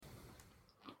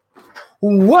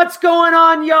What's going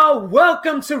on, y'all?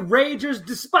 Welcome to Ragers.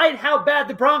 Despite how bad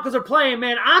the Broncos are playing,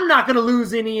 man, I'm not going to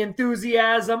lose any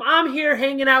enthusiasm. I'm here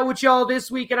hanging out with y'all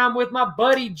this week, and I'm with my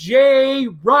buddy Jay,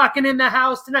 rocking in the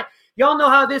house tonight. Y'all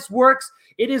know how this works.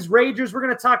 It is Ragers. We're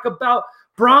going to talk about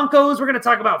Broncos. We're going to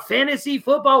talk about fantasy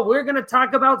football. We're going to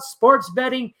talk about sports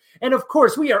betting. And, of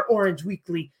course, we are Orange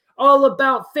Weekly. All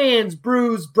about fans,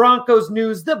 brews, Broncos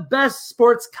news, the best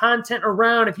sports content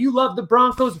around. If you love the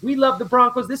Broncos, we love the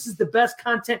Broncos. This is the best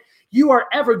content you are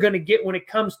ever going to get when it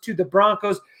comes to the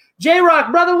Broncos.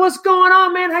 J-Rock, brother, what's going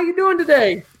on, man? How you doing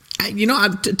today?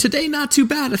 Today not too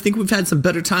bad. I think we've had some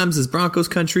better times as Broncos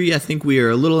country. I think we are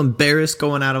a little embarrassed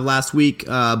going out of last week,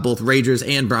 both Ragers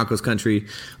and Broncos country.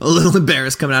 A little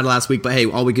embarrassed coming out of last week, but hey,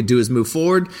 all we could do is move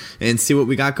forward and see what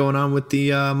we got going on with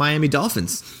the Miami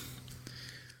Dolphins.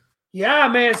 Yeah,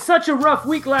 man, such a rough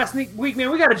week last week,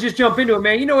 man. We got to just jump into it,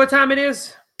 man. You know what time it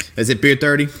is? Is it Beer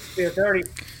 30? Beer 30.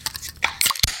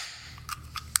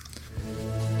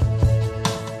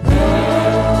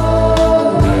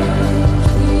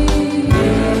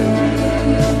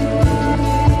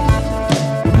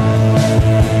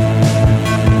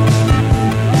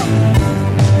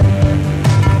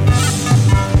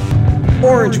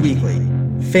 Orange Weekly,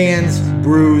 fans,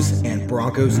 brews, and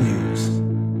Broncos news.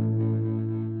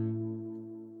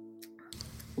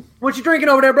 What you drinking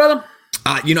over there, brother?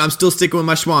 I'm still sticking with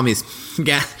my Schwammies.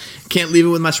 Yeah, can't leave it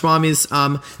with my Schwammies.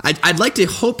 I'd like to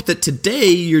hope that today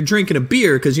you're drinking a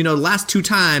beer because, the last two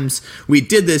times we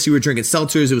did this, you were drinking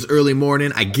seltzers. It was early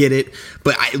morning. I get it.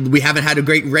 But we haven't had a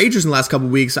great Ragers in the last couple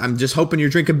of weeks. I'm just hoping you're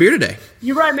drinking beer today.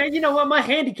 You're right, man. You know what? My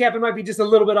handicap, it might be just a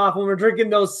little bit off when we're drinking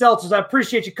those seltzers. I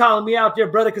appreciate you calling me out there,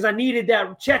 brother, because I needed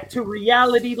that check to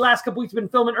reality. Last couple weeks, been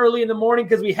filming early in the morning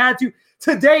because we had to.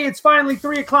 Today, it's finally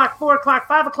 3 o'clock, 4 o'clock,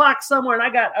 5 o'clock somewhere, and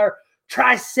I got our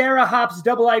Tricera Hops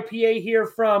double IPA here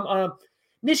from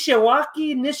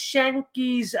Nishanki's.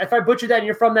 If I butchered that and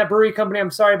you're from that brewery company,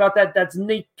 I'm sorry about that. That's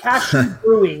Nikashi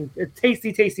Brewing, a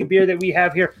tasty, tasty beer that we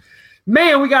have here.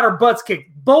 Man, we got our butts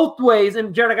kicked both ways.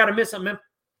 And Jared, I got to miss something, man.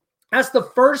 That's the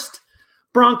first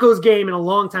Broncos game in a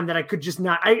long time that I could just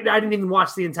not. I didn't even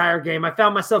watch the entire game. I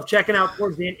found myself checking out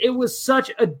towards the end. It was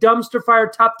such a dumpster fire,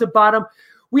 top to bottom.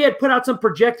 We had put out some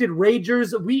projected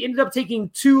Ragers. We ended up taking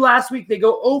 2 last week. They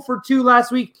go 0 for 2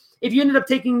 last week. If you ended up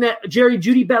taking that Jerry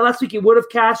Jeudy bet last week, it would have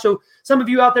cashed. So some of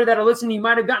you out there that are listening, you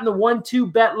might have gotten the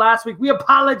 1-2 bet last week. We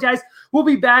apologize. We'll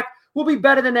be back. We'll be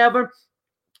better than ever.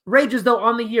 Ragers, though,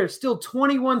 on the year, still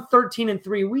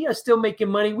 21-13-3. We are still making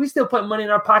money. We still putting money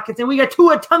in our pockets. And we got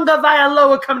Tua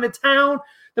Tagovailoa coming to town.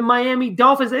 The Miami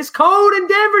Dolphins. It's cold in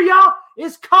Denver, y'all.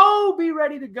 It's cold. Be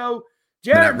ready to go.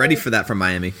 Jared, we're not ready for that from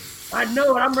Miami. I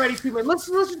know it. I'm ready to. Let's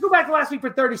just go back to last week for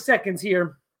 30 seconds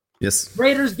here. Yes.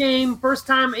 Raiders game, first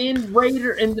time in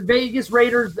the Vegas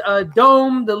Raiders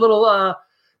dome. The little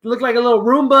looked like a little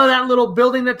Roomba, that little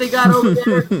building that they got over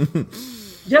there.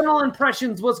 General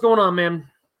impressions. What's going on, man?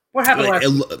 What happened last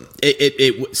week?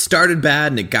 It started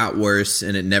bad and it got worse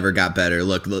and it never got better.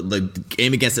 Look, the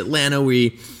game against Atlanta,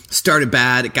 we started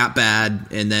bad, it got bad,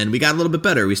 and then we got a little bit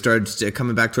better. We started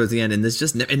coming back towards the end, and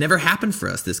it never happened for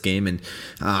us this game. And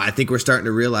I think we're starting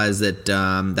to realize that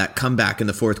that comeback in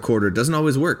the fourth quarter doesn't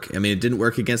always work. I mean, it didn't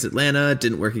work against Atlanta, it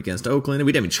didn't work against Oakland,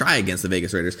 we didn't even try against the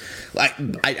Vegas Raiders.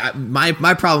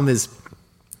 My problem is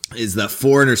the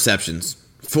 4 interceptions.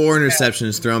 4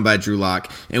 interceptions thrown by Drew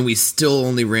Lock, and we still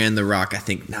only ran the rock, I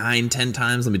think, 9-10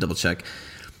 times. Let me double check.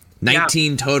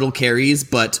 19 total carries,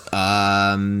 but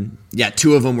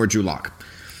 2 of them were Drew Lock.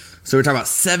 So we're talking about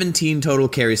 17 total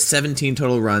carries, 17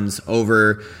 total runs,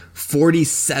 over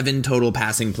 47 total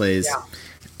passing plays. Yeah.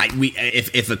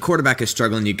 If a quarterback is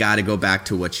struggling, you got to go back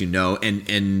to what you know.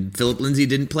 And Philip Lindsay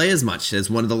didn't play as much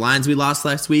as one of the lines we lost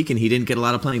last week, and he didn't get a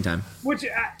lot of playing time. Which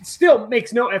still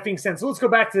makes no effing sense. So let's go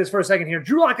back to this for a second here.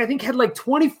 Drew Lock, I think, had like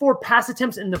 24 pass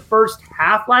attempts in the first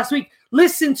half last week.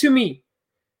 Listen to me.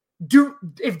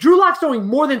 If Drew Lock's throwing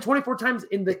more than 24 times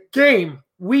in the game,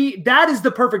 that is the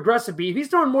perfect recipe. If he's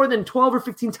throwing more than 12 or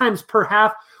 15 times per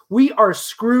half, we are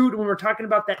screwed when we're talking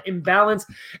about that imbalance.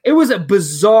 It was a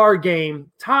bizarre game,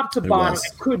 top to bottom.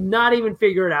 I could not even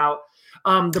figure it out.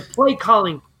 The play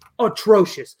calling,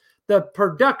 atrocious. The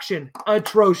production,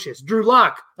 atrocious. Drew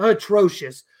Lock,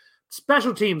 atrocious.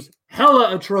 Special teams,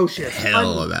 hella atrocious.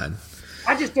 Hella bad.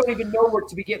 I just don't even know where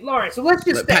to begin. All right, so let's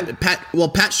just Pat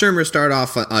Shurmur started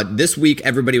off this week.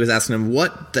 Everybody was asking him,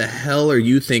 what the hell are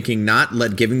you thinking,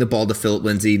 giving the ball to Philip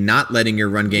Lindsay, not letting your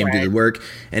run game do the work?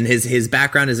 And his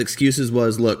background, his excuses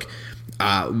was, look,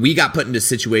 we got put into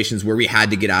situations where we had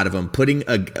to get out of them.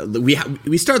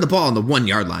 We started the ball on the 1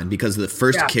 yard line because of the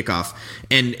first kickoff,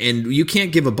 and you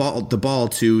can't give the ball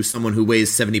to someone who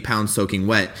weighs 70 pounds soaking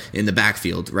wet in the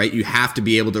backfield, right? You have to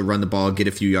be able to run the ball, get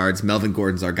a few yards. Melvin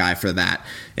Gordon's our guy for that,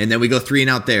 and then we go 3 and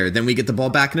out there. Then we get the ball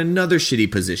back in another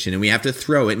shitty position, and we have to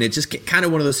throw it, and it's just kind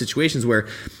of one of those situations where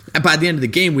by the end of the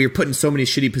game we were put in so many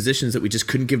shitty positions that we just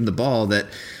couldn't give him the ball.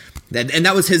 And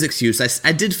that was his excuse.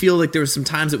 I did feel like there were some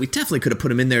times that we definitely could have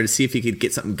put him in there to see if he could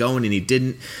get something going, and he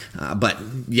didn't. But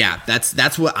yeah,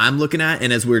 that's what I'm looking at.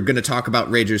 And as we're going to talk about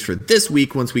Ragers for this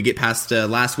week, once we get past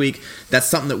last week, that's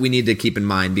something that we need to keep in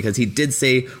mind, because he did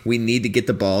say we need to get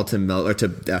the ball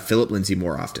to Philip Lindsay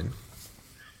more often.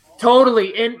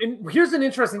 Totally. And here's an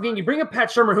interesting thing. You bring up Pat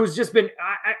Shurmur, who's just been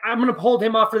I'm going to hold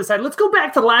him off for the side. Let's go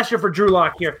back to last year for Drew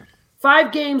Lock here.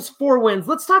 5 games, 4 wins.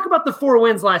 Let's talk about the 4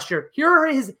 wins last year. Here are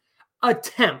his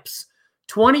attempts: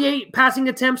 28 passing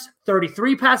attempts,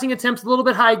 33 passing attempts, a little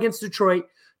bit high against Detroit,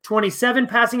 27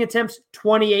 passing attempts,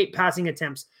 28 passing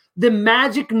attempts. The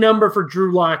magic number for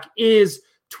Drew Lock is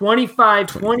 25,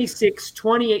 26,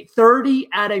 28, 30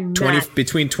 at a max.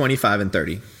 Between 25 and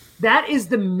 30. That is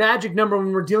the magic number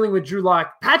when we're dealing with Drew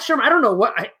Lock. Pat Shurmur, I don't know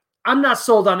what I'm not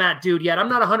sold on that dude yet. I'm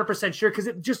not 100% sure because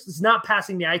it just is not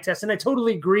passing the eye test. And I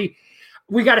totally agree.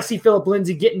 We got to see Philip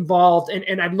Lindsay get involved,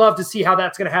 and I'd love to see how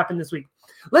that's going to happen this week.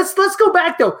 Let's go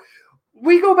back, though.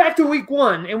 We go back to week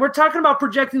 1, and we're talking about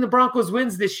projecting the Broncos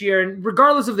wins this year. And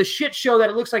regardless of the shit show that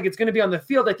it looks like it's going to be on the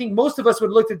field, I think most of us would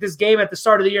have looked at this game at the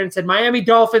start of the year and said, Miami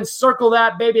Dolphins, circle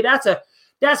that, baby. That's a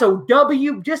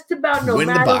W just about no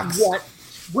matter what.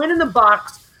 Win in the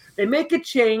box. They make a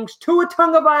change. Tua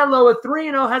Tagovailoa,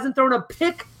 3-0, hasn't thrown a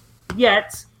pick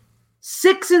yet.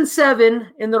 6-7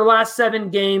 in their last 7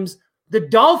 games. The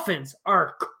Dolphins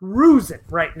are cruising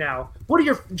right now. What are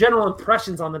your general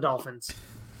impressions on the Dolphins?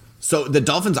 So the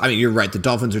Dolphins, I mean, you're right. The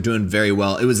Dolphins are doing very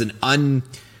well. It was an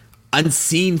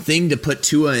unseen thing to put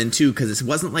Tua into, because it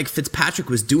wasn't like Fitzpatrick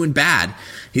was doing bad.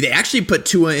 They actually put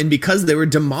Tua in because they were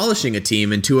demolishing a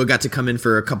team, and Tua got to come in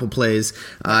for a couple plays.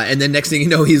 And then next thing you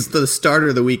know, he's the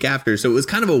starter the week after. So it was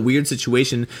kind of a weird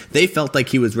situation. They felt like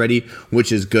he was ready,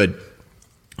 which is good.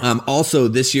 Also,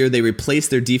 this year, they replaced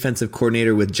their defensive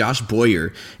coordinator with Josh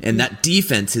Boyer, and that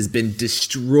defense has been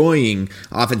destroying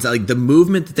offense. Like, the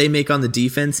movement that they make on the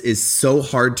defense is so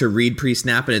hard to read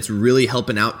pre-snap, and it's really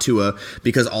helping out Tua,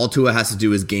 because all Tua has to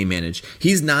do is game manage.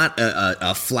 He's not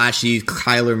a flashy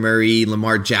Kyler Murray,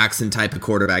 Lamar Jackson type of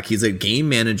quarterback. He's a game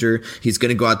manager. He's going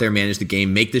to go out there, manage the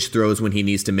game, make the throws when he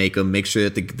needs to make them, make sure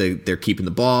that they're keeping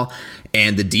the ball,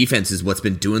 and the defense is what's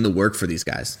been doing the work for these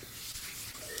guys.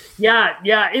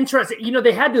 Yeah, interesting. You know,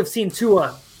 they had to have seen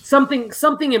Tua, something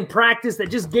in practice that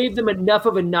just gave them enough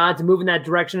of a nod to move in that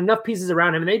direction, enough pieces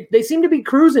around him. And they seem to be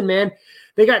cruising, man.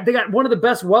 They got one of the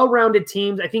best well-rounded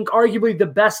teams, I think arguably the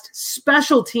best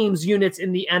special teams units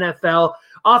in the NFL.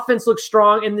 Offense looks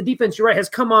strong, and the defense, you're right, has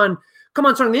come on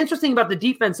strong. The interesting thing about the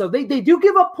defense, though, they do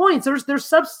give up points. They're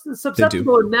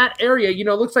susceptible in that area. You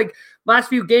know, it looks like last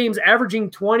few games averaging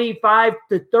 25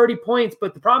 to 30 points,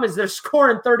 but the problem is they're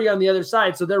scoring 30 on the other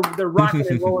side. So they're rocking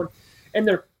and rolling, and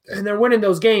they're winning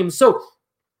those games. So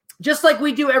just like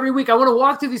we do every week, I want to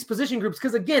walk through these position groups,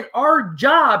 because again, our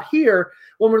job here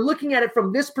when we're looking at it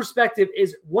from this perspective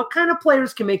is what kind of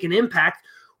players can make an impact.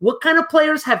 What kind of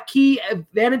players have key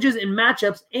advantages in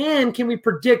matchups, and can we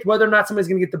predict whether or not somebody's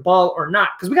going to get the ball or not?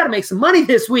 Because we got to make some money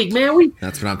this week, man.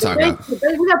 That's what I'm talking about.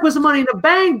 We got to put some money in the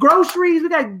bank, groceries. We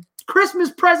got Christmas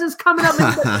presents coming up.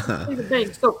 In the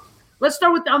bank. So let's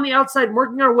start with on the outside,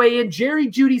 working our way in. Jerry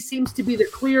Jeudy seems to be the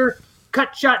clear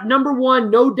cut shot number 1,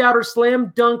 no doubter,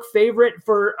 slam dunk favorite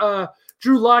for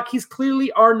Drew Lock. He's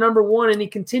clearly our number 1, and he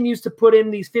continues to put in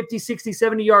these 50, 60,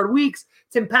 70-yard weeks.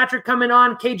 Tim Patrick coming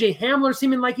on. KJ Hamler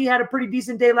seeming like he had a pretty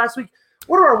decent day last week.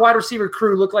 What do our wide receiver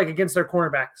crew look like against their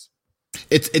cornerbacks?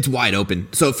 It's wide open.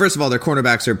 So first of all, their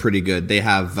cornerbacks are pretty good. They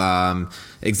have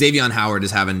Xavier Howard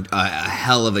is having a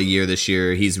hell of a year this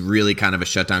year. He's really kind of a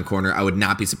shutdown corner. I would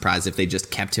not be surprised if they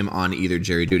just kept him on either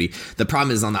Jerry Jeudy. The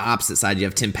problem is on the opposite side, you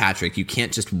have Tim Patrick. You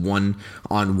can't just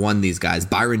one-on-one these guys.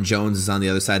 Byron Jones is on the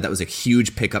other side. That was a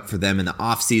huge pickup for them in the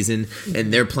offseason,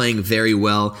 and they're playing very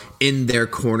well in their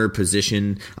corner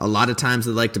position. A lot of times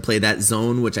they like to play that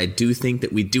zone, which I do think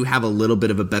that we do have a little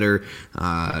bit of a better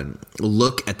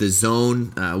look at the zone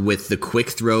with the quick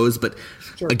throws. But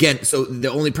again, so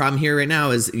the only problem here right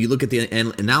now is you look at the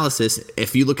analysis.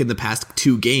 If you look in the past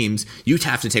 2 games, you'd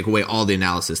have to take away all the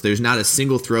analysis. There's not a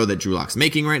single throw that Drew Lock's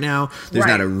making right now. There's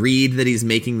not a read that he's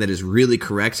making that is really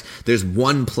correct. There's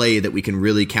one play that we can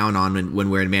really count on when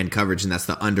we're in man coverage, and that's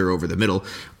the under over the middle.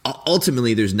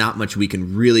 Ultimately, there's not much we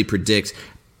can really predict.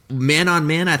 man on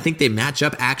man, I think they match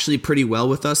up actually pretty well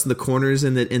with us. The corners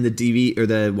and the DB or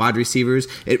the wide receivers.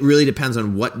 It really depends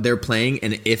on what they're playing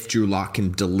and if Drew Lock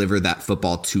can deliver that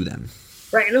football to them.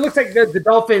 Right, and it looks like the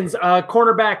Dolphins'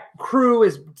 cornerback crew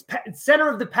is center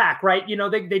of the pack, right? You know,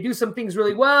 they do some things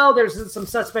really well. There's some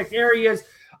suspect areas.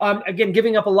 Again,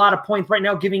 giving up a lot of points right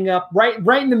now, giving up right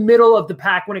in the middle of the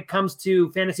pack when it comes to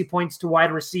fantasy points to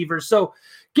wide receivers. So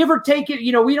give or take it,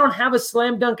 you know, we don't have a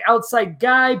slam dunk outside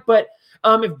guy, but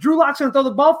if Drew Lock's going to throw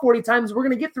the ball 40 times, we're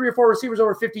going to get 3 or 4 receivers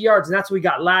over 50 yards, and that's what we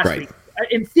got last week.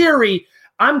 In theory,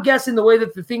 I'm guessing the way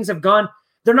that the things have gone,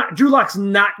 Drew Lock's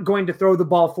not going to throw the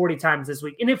ball 40 times this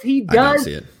week. And if he does,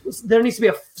 there needs to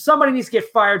be somebody needs to get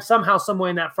fired somehow, somewhere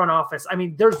in that front office. I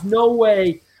mean, there's no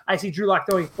way I see Drew Lock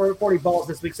throwing 40 balls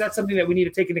this week. So that's something that we need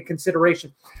to take into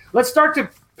consideration. Let's start to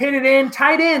pin it in.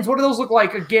 Tight ends, what do those look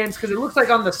like against? Because it looks like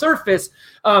on the surface,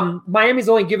 Miami's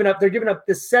only giving up the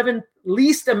 7th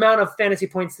least amount of fantasy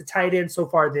points to tight ends so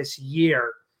far this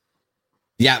year.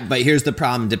 Yeah, but here's the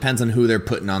problem. Depends on who they're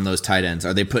putting on those tight ends.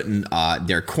 Are they putting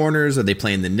their corners? Are they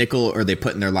playing the nickel? Or are they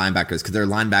putting their linebackers? Because their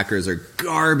linebackers are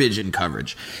garbage in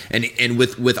coverage. And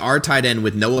with our tight end,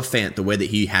 with Noah Fant, the way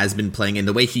that he has been playing and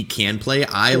the way he can play,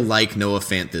 I like Noah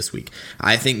Fant this week.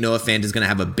 I think Noah Fant is going to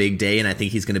have a big day, and I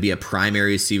think he's going to be a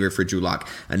primary receiver for Drew Lock.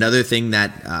 Another thing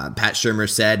that Pat Shurmur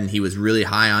said, and he was really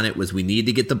high on it, was we need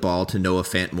to get the ball to Noah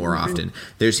Fant more often.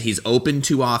 He's open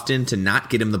too often to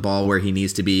not get him the ball where he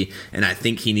needs to be, and I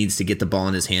think he needs to get the ball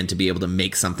in his hand to be able to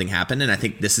make something happen, and I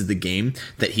think this is the game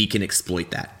that he can exploit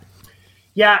that.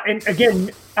 Yeah, and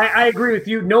again, I agree with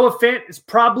you. Noah Fant is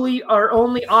probably our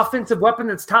only offensive weapon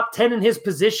that's top 10 in his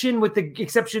position, with the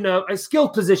exception of a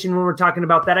skilled position when we're talking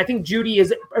about that. I think Judy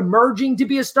is emerging to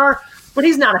be a star, but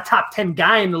he's not a top 10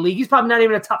 guy in the league. He's probably not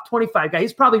even a top 25 guy.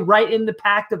 He's probably right in the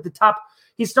pack of the top.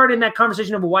 He started in that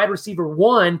conversation of a wide receiver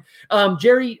 1. Noah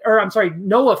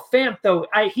Fant, though,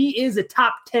 he is a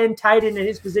top 10 tight end in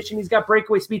his position. He's got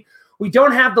breakaway speed. We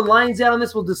don't have the lines out on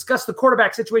this. We'll discuss the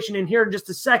quarterback situation in here in just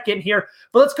a second here.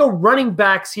 But let's go running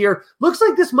backs here. Looks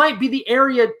like this might be the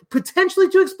area potentially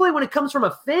to explain when it comes from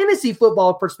a fantasy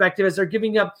football perspective, as they're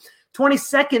giving up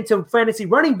 22nd to fantasy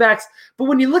running backs. But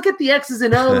when you look at the X's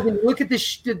and O's and you look at the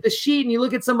sheet and you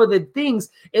look at some of the things,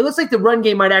 it looks like the run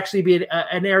game might actually be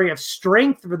an area of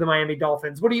strength for the Miami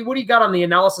Dolphins. What do you got on the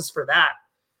analysis for that?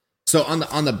 So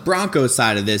on the Broncos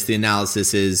side of this, the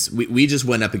analysis is we just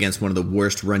went up against one of the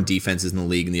worst run defenses in the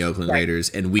league in the Oakland Raiders,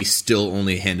 and we still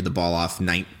only handed the ball off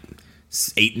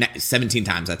 17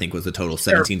 times, I think was the total,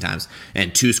 17 times,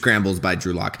 and 2 scrambles by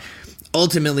Drew Lock.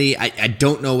 Ultimately, I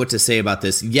don't know what to say about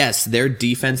this. Yes, their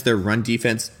run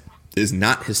defense is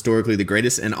not historically the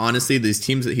greatest, and honestly, these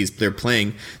teams that they're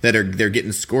playing that they're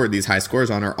getting scored these high scores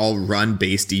on are all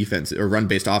run-based defense or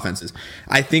run-based offenses.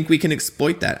 I think we can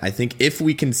exploit that. I think if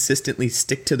we consistently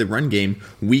stick to the run game,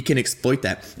 we can exploit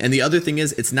that. And the other thing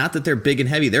is, it's not that they're big and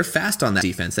heavy; they're fast on that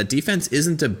defense. That defense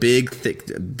isn't a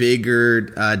bigger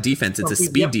defense; it's a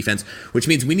speed defense, which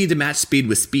means we need to match speed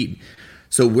with speed.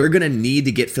 So we're going to need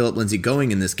to get Philip Lindsay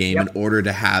going in this game in order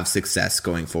to have success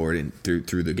going forward and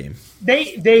through the game.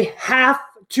 They have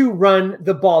to run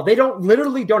the ball. They don't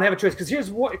have a choice, because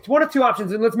here's one of 2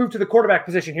 options, and let's move to the quarterback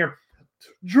position here.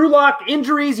 Drew Lock,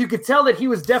 injuries, you could tell that he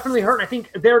was definitely hurt. I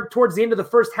think there towards the end of the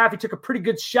first half, he took a pretty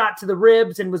good shot to the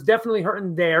ribs and was definitely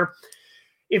hurting there.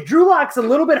 If Drew Lock's a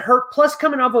little bit hurt, plus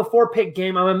coming off a 4-pick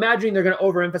game, I'm imagining they're going to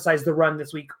overemphasize the run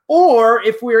this week. Or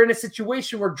if we're in a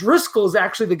situation where Driscoll is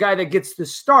actually the guy that gets the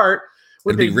start.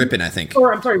 It'd be Rippon, I think.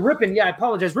 Or I'm sorry, Rippon. Yeah, I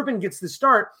apologize. Rippon gets the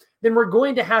start. Then we're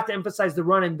going to have to emphasize the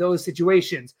run in those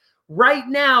situations. Right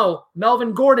now,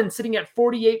 Melvin Gordon sitting at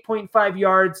 48.5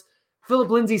 yards. Philip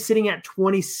Lindsay sitting at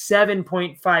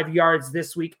 27.5 yards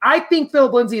this week. I think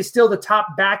Philip Lindsay is still the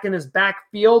top back in his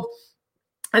backfield.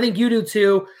 I think you do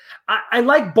too. I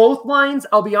like both lines.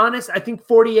 I'll be honest. I think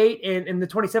 48 and the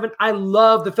 27. I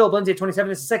love the Philip Lindsay at 27.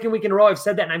 It's the second week in a row I've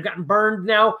said that, and I've gotten burned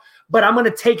now. But I'm going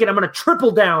to take it. I'm going to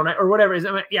triple down or whatever it is.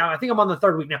 I think I'm on the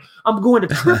 3rd week now. I'm going to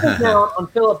triple down on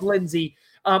Philip Lindsay.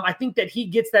 I think that he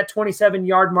gets that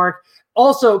 27-yard mark.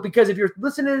 Also, because if you're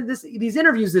listening to these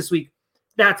interviews this week,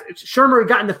 that's Shurmur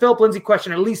gotten the Philip Lindsay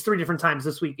question at least 3 different times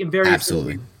this week in various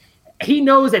Absolutely. Interviews. He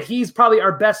knows that he's probably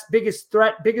our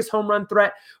biggest home run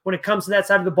threat when it comes to that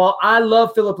side of the ball. I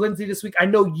love Philip Lindsay this week. I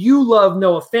know you love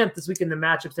Noah Fant this week in the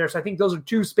matchups there. So I think those are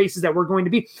 2 spaces that we're going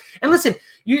to be. And listen,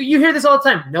 you hear this all the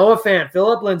time. Noah Fant,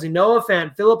 Philip Lindsay, Noah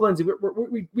Fant, Philip Lindsay.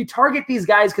 We target these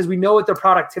guys because we know what their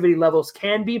productivity levels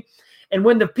can be. And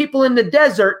when the people in the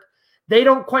desert, they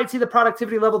don't quite see the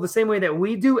productivity level the same way that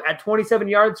we do at 27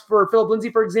 yards for Philip Lindsay,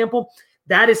 for example.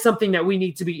 That is something that we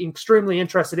need to be extremely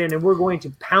interested in, and we're going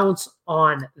to pounce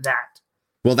on that.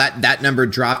 Well, that number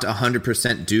dropped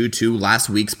 100% due to last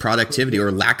week's productivity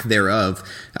or lack thereof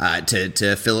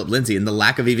to Phillip Lindsay, and the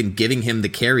lack of even giving him the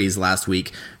carries last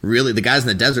week. Really, the guys in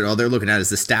the desert, all they're looking at is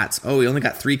the stats. Oh, he only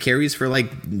got 3 carries for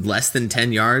like less than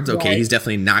 10 yards. Okay, right. He's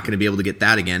definitely not going to be able to get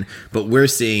that again. But we're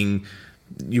seeing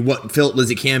what Phillip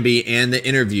Lindsay can be, and the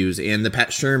interviews, and the Pat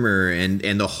Shurmur,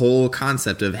 and the whole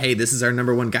concept of, hey, this is our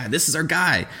number one guy. This is our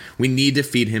guy. We need to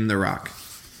feed him the rock.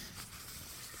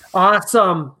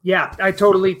 Awesome. Yeah, I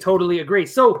totally agree.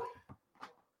 So,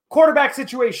 quarterback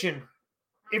situation.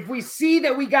 If we see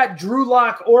that we got Drew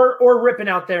Lock or Rypien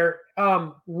out there,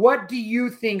 what do you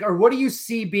think, or what do you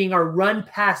see being our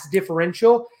run-pass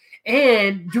differential?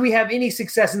 And do we have any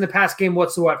success in the pass game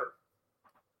whatsoever?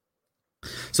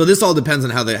 So this all depends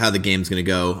on how the game's going to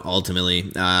go ultimately.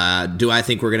 Do I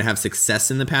think we're going to have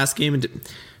success in the pass game?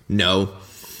 No.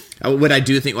 What I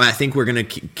do think, I think we're going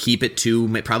to keep it to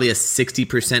probably a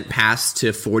 60% pass to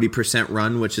 40%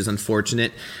 run, which is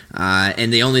unfortunate.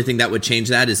 And the only thing that would change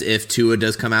that is if Tua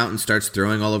does come out and starts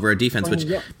throwing all over our defense, which,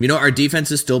 our defense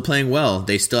is still playing well.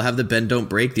 They still have the bend, don't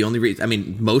break. The only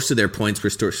reason, most of their points were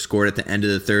scored at the end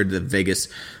of the third. The Vegas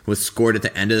was scored at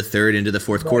the end of the third into the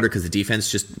fourth quarter because the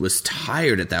defense just was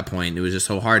tired at that point. It was just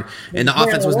so hard. And the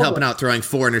offense wasn't helping out, throwing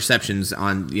 4 interceptions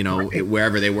on,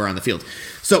 wherever they were on the field.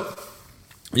 So,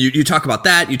 You talk about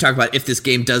that. You talk about if this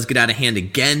game does get out of hand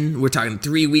again. We're talking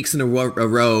 3 weeks in a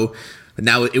row.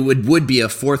 Now it would be a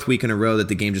 4th week in a row that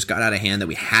the game just got out of hand, that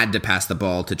we had to pass the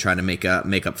ball to try to make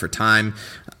up for time.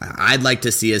 I'd like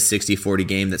to see a 60-40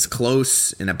 game that's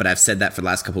close, but I've said that for the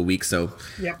last couple of weeks, so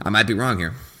I might be wrong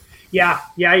here. Yeah.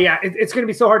 It's going to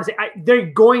be so hard to say. They're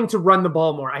going to run the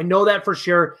ball more. I know that for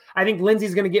sure. I think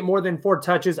Lindsay's going to get more than 4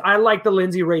 touches. I like the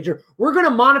Lindsay Rager. We're going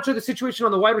to monitor the situation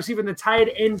on the wide receiver and the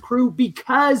tight end crew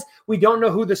because we don't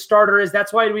know who the starter is.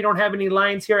 That's why we don't have any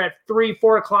lines here at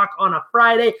 3-4 o'clock on a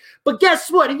Friday. But guess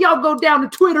what? If y'all go down to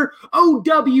Twitter,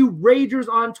 OW Ragers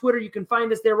on Twitter, you can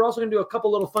find us there. We're also going to do a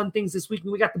couple little fun things this week.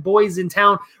 We got the boys in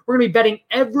town. We're going to be betting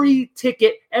every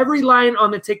ticket, every line on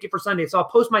the ticket for Sunday. So I'll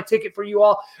post my ticket for you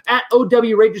all at OW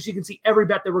Ragers. You can see every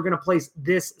bet that we're going to place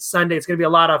this Sunday. It's going to be a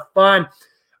lot of fun.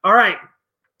 All right,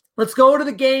 let's go to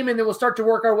the game, and then we'll start to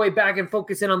work our way back and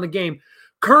focus in on the game.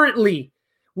 Currently,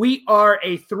 we are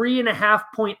a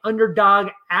 3.5-point underdog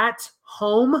at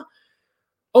home.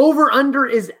 Over-under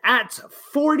is at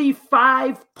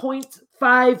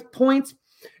 45.5 points.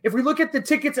 If we look at the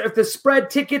tickets, if the spread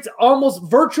tickets, almost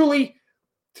virtually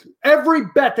every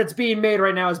bet that's being made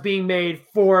right now is being made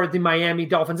for the Miami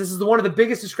Dolphins. This is one of the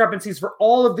biggest discrepancies for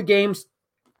all of the games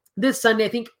this Sunday. I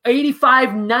think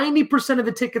 85-90% of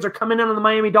the tickets are coming in on the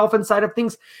Miami Dolphins side of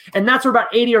things, and that's where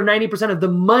about 80 or 90% of the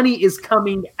money is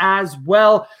coming as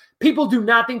well. People do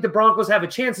not think the Broncos have a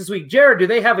chance this week. Jared, do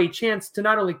they have a chance to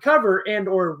not only cover and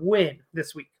or win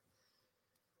this week?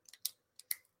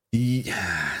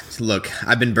 Yeah, look,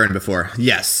 I've been burned before.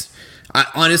 Yes.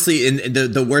 Honestly,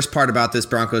 the worst part about this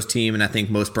Broncos team, and I think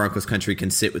most Broncos country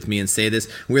can sit with me and say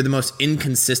this, we're the most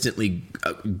inconsistently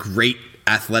great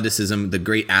athleticism, the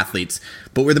great athletes,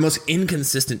 but we're the most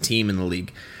inconsistent team in the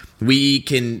league. We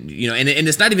can, and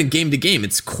it's not even game to game.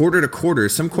 It's quarter to quarter.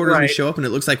 Some quarters we show up and it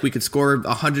looks like we could score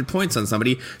 100 points on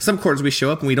somebody. Some quarters we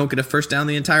show up and we don't get a first down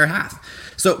the entire half.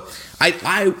 So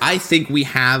I think we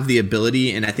have the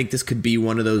ability, and I think this could be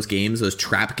one of those games, those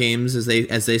trap games, as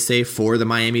they say, for the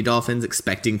Miami Dolphins,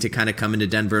 expecting to kind of come into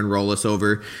Denver and roll us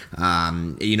over.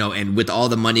 And with all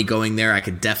the money going there, I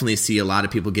could definitely see a lot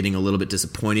of people getting a little bit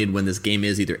disappointed when this game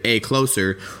is either A,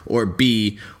 closer, or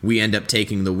B, we end up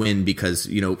taking the win because,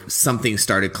 something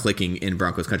started clicking in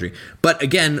Broncos country. But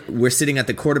again, we're sitting at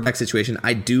the quarterback situation.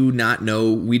 I do not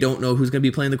know. We don't know who's going to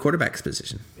be playing the quarterback's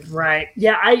position. Right.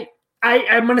 Yeah,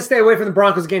 I'm going to stay away from the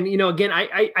Broncos again.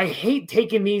 I hate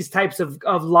taking these types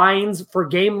of lines for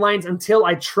game lines until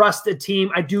I trust a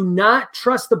team. I do not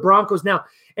trust the Broncos now.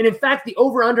 And in fact, the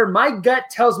over-under, my gut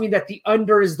tells me that the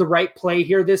under is the right play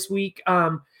here this week.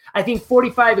 I think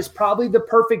 45 is probably the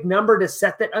perfect number to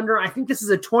set that under. I think this is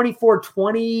a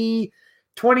 24-20,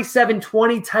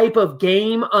 27-20 type of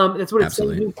game. That's what it's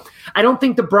saying. I don't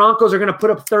think the Broncos are going to put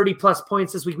up 30-plus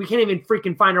points this week. We can't even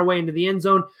freaking find our way into the end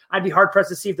zone. I'd be hard-pressed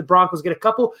to see if the Broncos get a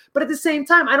couple. But at the same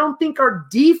time, I don't think our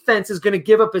defense is going to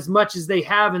give up as much as they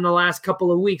have in the last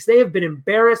couple of weeks. They have been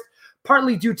embarrassed,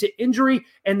 partly due to injury,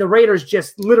 and the Raiders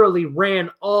just literally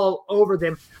ran all over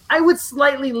them. I would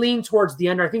slightly lean towards the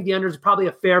under. I think the under is probably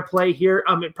a fair play here.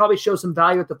 It probably shows some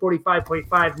value at the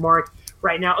 45.5 mark.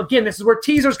 Right now, again, this is where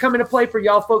teasers come into play for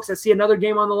y'all folks that see another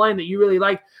game on the line that you really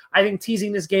like. I think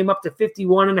teasing this game up to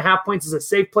 51.5 points is a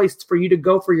safe place for you to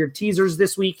go for your teasers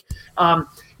this week.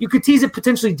 You could tease it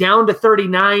potentially down to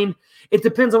 39 It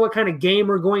depends on what kind of game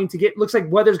we're going to get. Looks like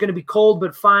weather's going to be cold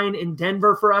but fine in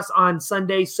Denver for us on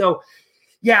Sunday. So,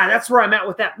 yeah, that's where I'm at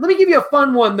with that. Let me give you a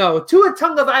fun one, though. Tua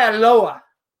Tagovailoa.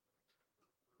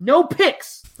 No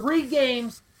picks. 3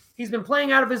 games. He's been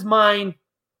playing out of his mind.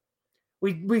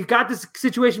 We've got this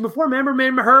situation before.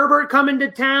 Remember Herbert coming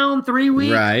to town 3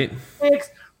 weeks. Right. Picks.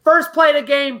 First play of the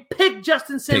game, pick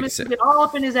Justin Simmons, get all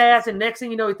up in his ass, and next thing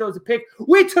you know, he throws a pick.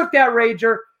 We took that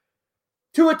Rager.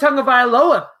 Tua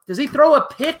Tagovailoa. Does he throw a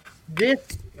pick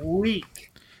this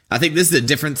week? I think this is a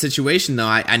different situation, though.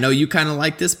 I know you kind of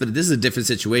like this, but this is a different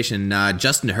situation.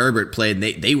 Justin Herbert played,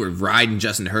 and they were riding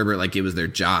Justin Herbert like it was their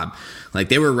job. Like,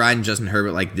 they were riding Justin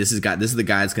Herbert like this is the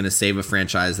guy that's going to save a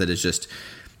franchise that is just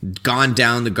gone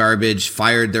down the garbage,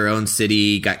 fired their own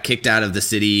city, got kicked out of the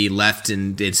city, left,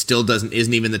 and it still isn't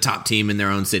even the top team in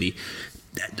their own city.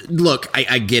 Look,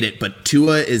 I get it, but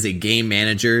Tua is a game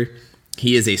manager.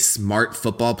 He is a smart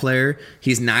football player.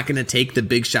 He's not going to take the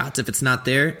big shots if it's not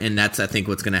there, and that's, I think,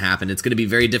 what's going to happen. It's going to be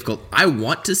very difficult. I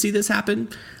want to see this happen.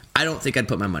 I don't think I'd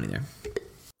put my money there.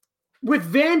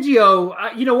 With Fangio,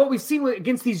 what we've seen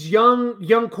against these young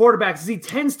quarterbacks is he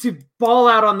tends to ball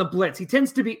out on the blitz. He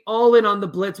tends to be all in on the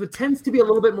blitz, which tends to be a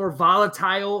little bit more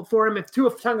volatile for him. If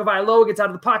Tua Tagovailoa gets out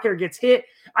of the pocket or gets hit,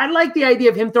 I like the idea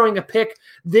of him throwing a pick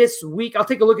this week. I'll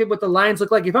take a look at what the lines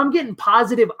look like. If I'm getting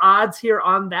positive odds here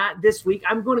on that this week,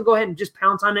 I'm going to go ahead and just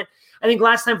pounce on it. I think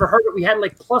last time for Herbert, we had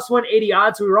like plus 180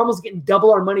 odds, so we were almost getting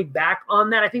double our money back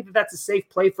on that. I think that's a safe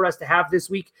play for us to have this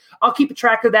week. I'll keep a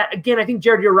track of that. Again, I think,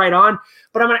 Jared, you're right on,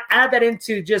 but I'm going to add that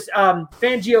into just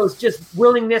Fangio's just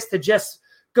willingness to just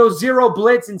go 0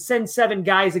 blitz and send 7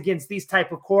 guys against these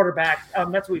type of quarterbacks.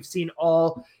 That's what we've seen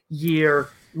all year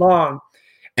long.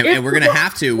 And we're going to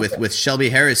have to with Shelby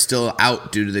Harris still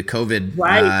out due to the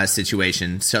COVID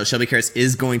situation. So Shelby Harris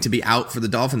is going to be out for the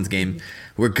Dolphins game.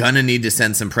 We're going to need to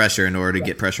send some pressure in order to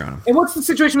get pressure on him. And what's the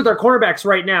situation with our cornerbacks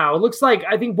right now? It looks like,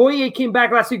 I think Boye came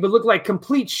back last week, but looked like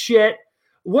complete shit.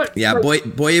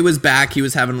 Boye was back. He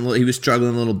was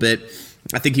struggling a little bit.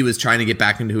 I think he was trying to get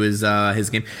back into his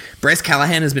game. Bryce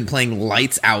Callahan has been playing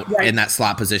lights out in that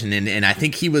slot position, and I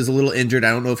think he was a little injured.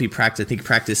 I don't know if he practiced. I think he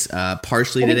practiced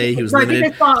partially today. He was limited. I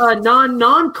think I saw a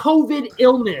non-COVID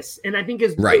illness, and I think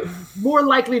is more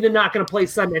likely than not going to play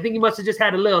Sunday. I think he must have just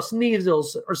had a little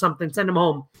sneezels or something. Send him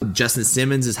home. Justin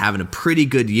Simmons is having a pretty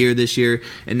good year this year,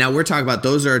 and now we're talking about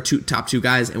those are our top two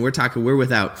guys, and we're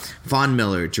without Von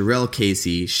Miller, Jarrell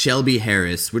Casey, Shelby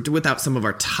Harris. We're without some of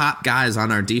our top guys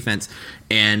on our defense.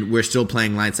 And we're still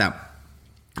playing lights out.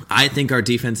 I think our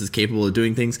defense is capable of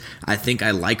doing things. I think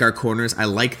I like our corners. I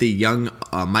like the young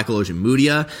Michael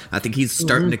Ojemudia. I think he's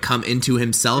starting to come into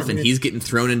himself, and he's getting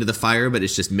thrown into the fire, but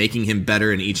it's just making him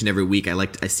better. And each and every week,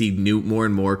 I see more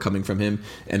and more coming from him,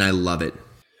 and I love it.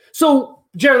 So,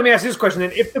 Jared, let me ask you this question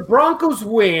then. If the Broncos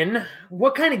win,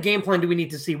 what kind of game plan do we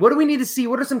need to see? What do we need to see?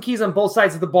 What are some keys on both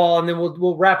sides of the ball? And then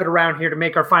we'll wrap it around here to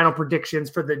make our final predictions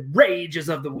for the rages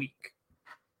of the week.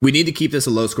 We need to keep this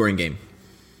a low-scoring game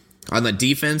on the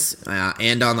defense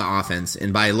and on the offense.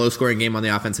 And by low-scoring game on the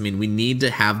offense, I mean we need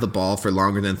to have the ball for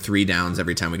longer than 3 downs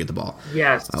every time we get the ball.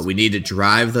 Yes. We need to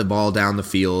drive the ball down the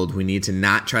field. We need to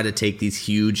not try to take these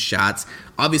huge shots.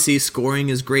 Obviously, scoring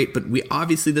is great, but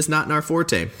that's not in our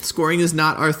forte. Scoring is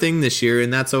not our thing this year,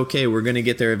 and that's okay. We're going to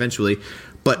get there eventually.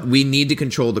 But we need to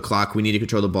control the clock. We need to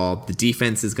control the ball. The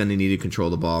defense is going to need to control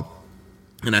the ball.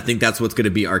 And I think that's what's going to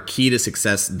be our key to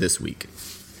success this week.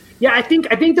 Yeah, I think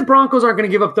the Broncos aren't going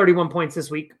to give up 31 points this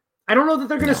week. I don't know that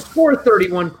they're going to score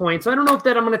 31 points. I don't know if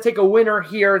I'm going to take a winner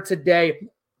here today.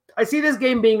 I see this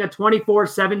game being a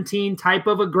 24-17 type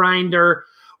of a grinder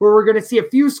where we're going to see a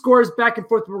few scores back and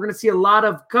forth. We're going to see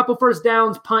a couple first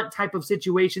downs, punt type of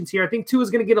situations here. I think Tua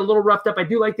is going to get a little roughed up. I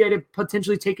do like the idea of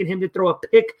potentially taking him to throw a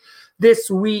pick this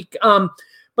week.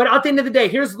 But at the end of the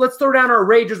day, let's throw down our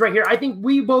rages right here. I think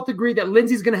we both agree that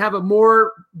Lindsey's going to have a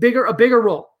bigger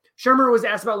role. Shermer was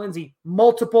asked about Lindsey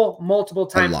multiple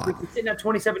times. He's sitting at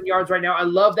 27 yards right now. I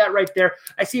love that right there.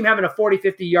 I see him having a 40,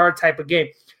 50-yard type of game.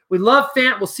 We love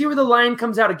Fant. We'll see where the line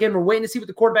comes out. Again, we're waiting to see what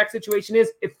the quarterback situation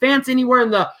is. If Fant's anywhere in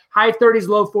the high 30s,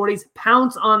 low 40s,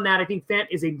 pounce on that. I think Fant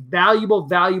is a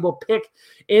valuable pick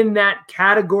in that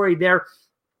category there.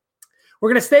 We're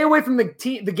going to stay away from the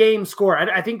game score.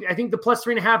 I think the plus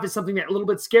 3.5 is something that a little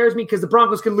bit scares me because the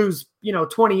Broncos could lose,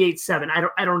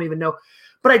 28-7. I don't even know.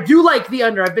 But I do like the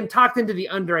under. I've been talked into the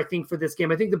under, I think, for this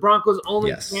game. I think the Broncos'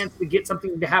 only chance to get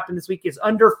something to happen this week is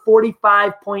under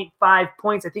 45.5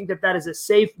 points. I think that is a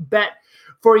safe bet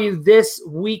for you this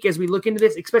week as we look into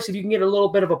this, especially if you can get a little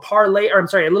bit of a parlay,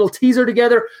 a little teaser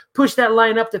together, push that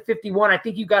line up to 51. I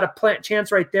think you got a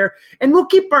chance right there. And we'll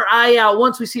keep our eye out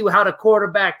once we see how the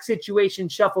quarterback situation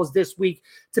shuffles this week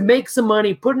to make some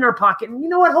money, put in our pocket, and you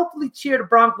know what? Hopefully cheer the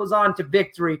Broncos on to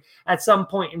victory at some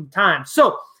point in time.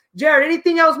 So, Jared,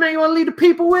 anything else, man, you want to leave the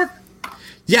people with?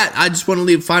 Yeah, I just want to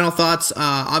leave final thoughts.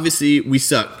 Obviously, we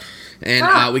suck.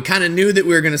 And we kind of knew that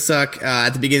we were going to suck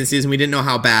at the beginning of the season. We didn't know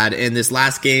how bad. And this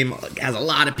last game has a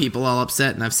lot of people all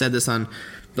upset. And I've said this on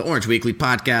the Orange Weekly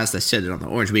podcast. I said it on the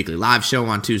Orange Weekly live show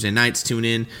on Tuesday nights. Tune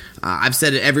in. I've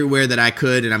said it everywhere that I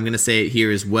could, and I'm going to say it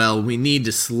here as well. We need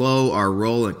to slow our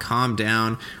roll and calm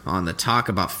down on the talk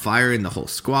about firing the whole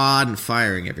squad and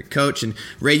firing every coach. And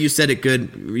Ray, you said it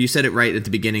good. You said it right at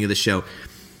the beginning of the show.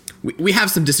 We have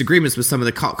some disagreements with some of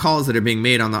the calls that are being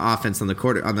made on the offense, on the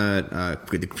quarter,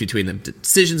 between the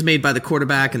decisions made by the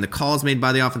quarterback and the calls made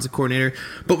by the offensive coordinator.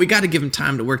 But we got to give them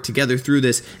time to work together through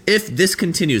this. If this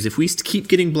continues, if we keep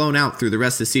getting blown out through the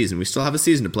rest of the season, we still have a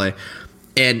season to play,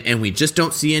 and we just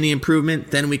don't see any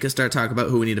improvement, then we can start talking about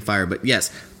who we need to fire. But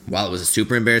yes, while it was a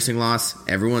super embarrassing loss,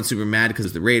 everyone's super mad because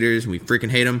of the Raiders, and we freaking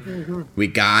hate them. Mm-hmm. We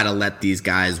got to let these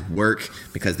guys work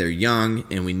because they're young,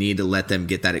 and we need to let them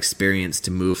get that experience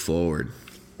to move forward.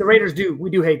 The Raiders we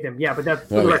do hate them. Yeah, but that's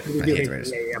for the record, we do hate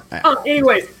them. Yeah.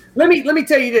 Anyways, let me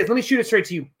tell you this. Let me shoot it straight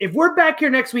to you. If we're back here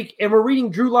next week and we're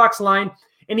reading Drew Lock's line,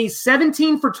 and he's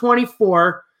 17 for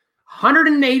 24,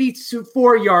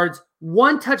 184 yards,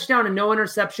 1 touchdown and no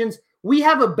interceptions, we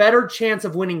have a better chance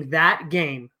of winning that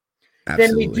game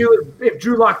than we do if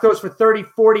Drew Lock throws for 30,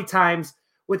 40 times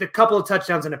with a couple of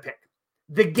touchdowns and a pick.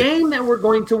 The game that we're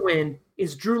going to win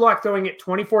is Drew Lock throwing it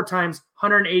 24 times,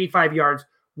 185 yards,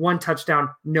 1 touchdown,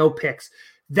 no picks.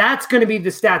 That's going to be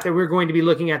the stat that we're going to be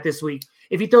looking at this week.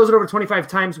 If he throws it over 25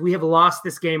 times, we have lost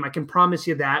this game. I can promise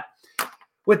you that.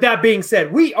 With that being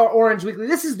said, we are Orange Weekly.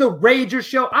 This is the Rager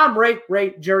Show. I'm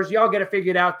Ray Jersey. Y'all get it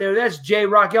figured out there. That's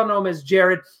J-Rock. Y'all know him as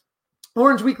Jared.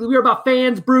 Orange Weekly, we're about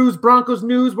fans, brews, Broncos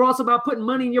news. We're also about putting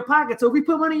money in your pocket. So if we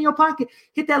put money in your pocket,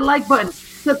 hit that like button,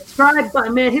 subscribe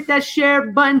button, man. Hit that share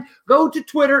button. Go to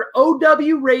Twitter,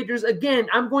 OW Raiders. Again,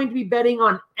 I'm going to be betting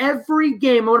on every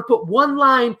game. I want to put one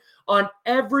line on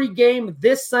every game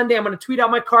this Sunday. I'm going to tweet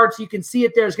out my card so you can see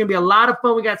it there. It's going to be a lot of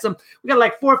fun. We got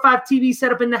like 4 or 5 TVs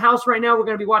set up in the house right now. We're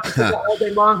going to be watching football all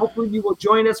day long. Hopefully you will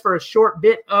join us for a short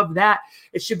bit of that.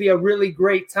 It should be a really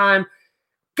great time.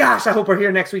 Gosh, I hope we're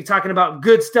here next week talking about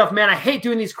good stuff, man. I hate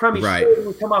doing these crummy shows when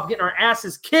we come off getting our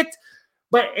asses kicked.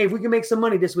 But if we can make some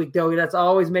money this week, though, that's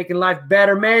always making life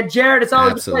better, man. Jared, it's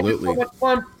always so much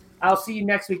fun. I'll see you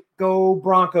next week. Go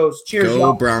Broncos. Cheers,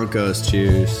 y'all. Go Broncos.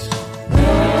 Cheers.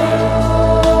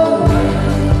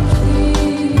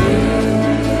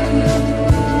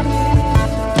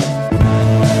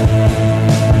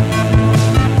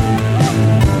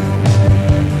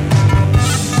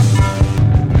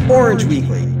 Orange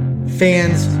Weekly.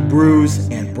 Fans, brews,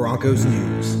 and Broncos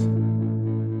news.